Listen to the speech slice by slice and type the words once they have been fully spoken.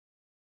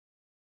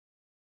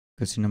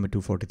Question number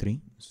 243.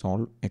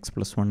 Solve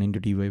x+1 into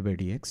dy by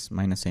dx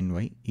minus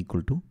ny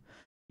equal to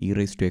e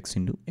raised to x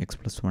into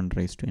x+1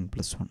 raised to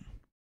n+1.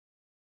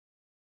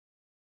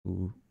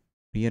 So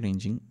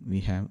rearranging,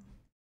 we have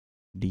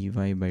dy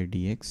by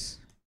dx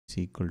is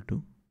equal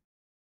to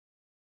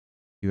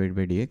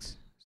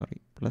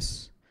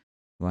plus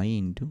y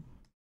into,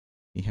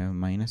 we have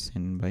minus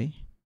n by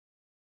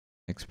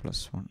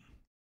x+1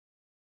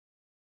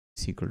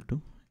 is equal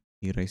to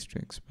e raised to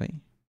x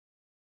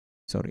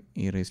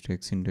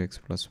into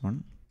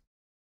x+1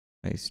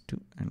 raised to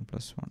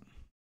n+1.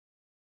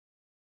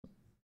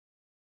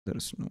 There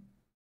is no,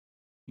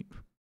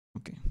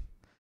 okay,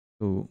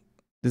 so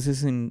this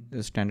is in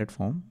the standard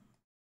form,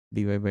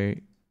 dy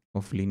by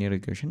of linear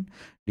equation,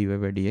 dy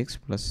by dx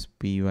plus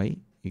py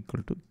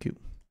equal to q,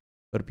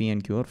 where p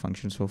and q are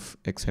functions of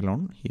x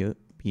alone. Here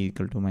p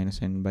equal to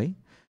minus n by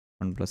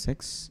 1 plus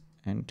x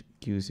and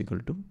q is equal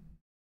to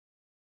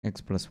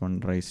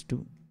x+1 raised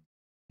to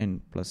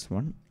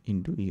n+1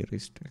 into e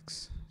raised to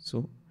x.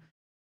 So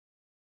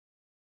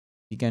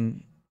we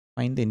can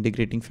find the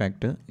integrating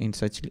factor in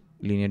such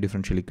linear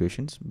differential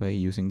equations by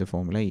using the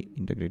formula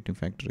integrating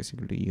factor is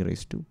equal to e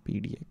raised to p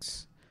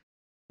dx.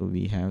 So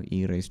we have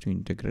e raised to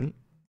integral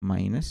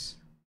minus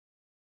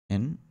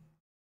n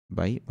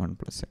by 1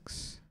 plus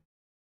x,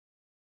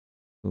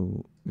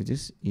 so which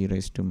is e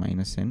raised to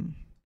minus n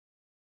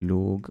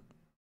log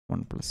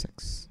 1 plus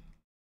x,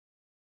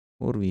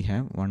 or we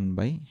have 1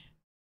 by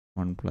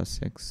 1 plus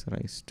x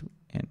raised to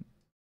n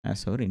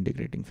as our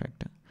integrating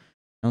factor.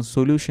 Now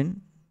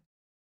solution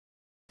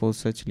for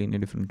such linear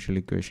differential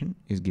equation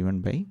is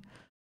given by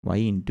y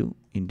into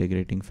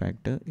integrating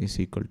factor is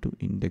equal to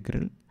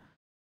integral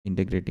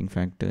integrating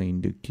factor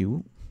into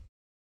q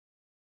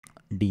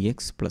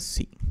dx plus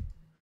c.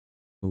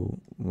 So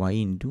y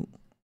into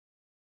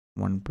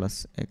 1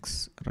 plus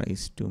x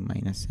raised to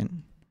minus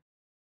n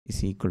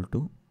is equal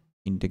to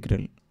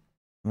integral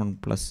 1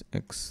 plus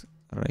x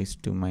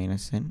raised to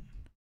minus n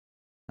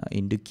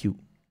into q.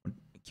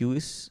 Q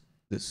is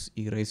this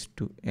e raised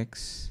to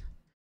x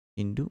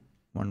into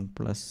 1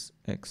 plus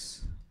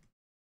x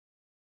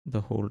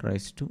the whole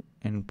raised to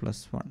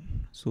n+1.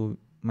 So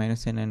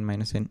minus n and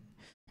minus n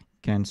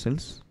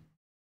cancels.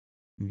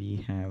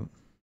 We have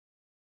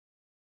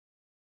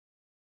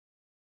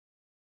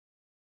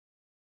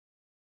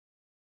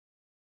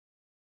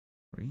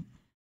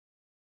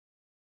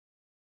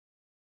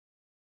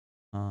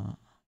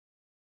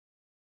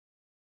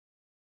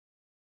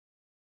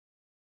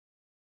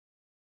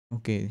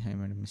okay, I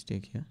made a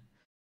mistake here.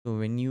 So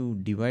when you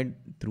divide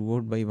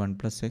throughout by 1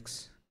 plus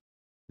x,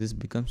 this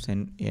becomes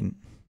n.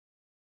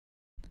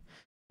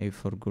 I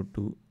forgot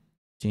to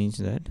change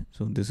that.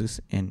 So this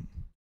is n.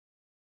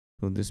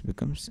 So this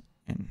becomes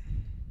n.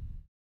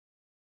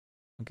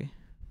 Okay,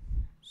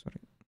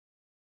 sorry.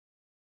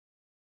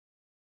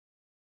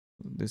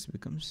 So this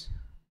becomes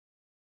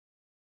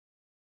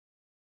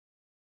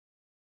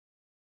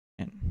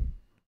n.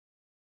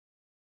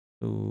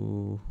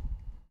 So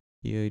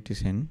here it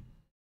is n.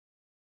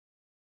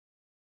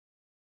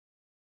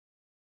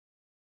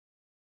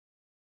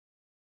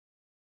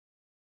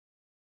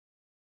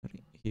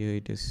 Here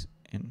it is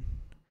n.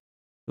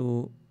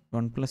 So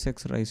 1 plus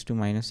x raised to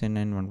minus n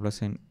and 1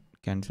 plus n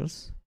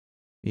cancels.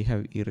 We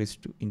have e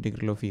raised to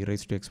integral of e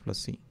raised to x plus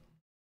c.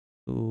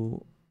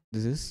 So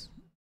this is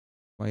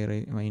y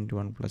into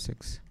 1 plus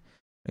x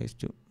raised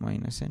to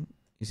minus n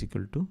is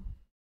equal to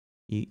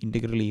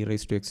integral e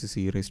raised to x is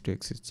e raised to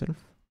x itself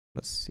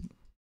plus c.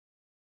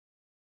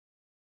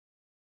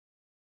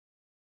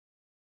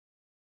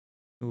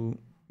 So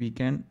we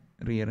can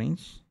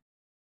rearrange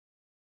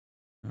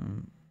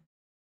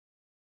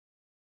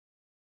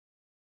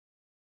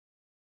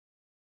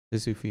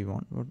this if we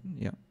want, but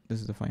yeah,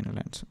 this is the final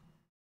answer.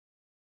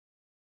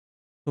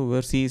 So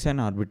where c is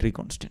an arbitrary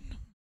constant,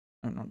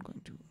 I'm not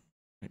going to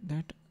write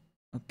that.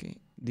 Okay,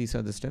 these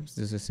are the steps.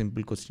 This is a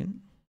simple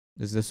question.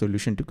 This is the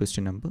solution to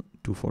question number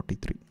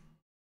 243.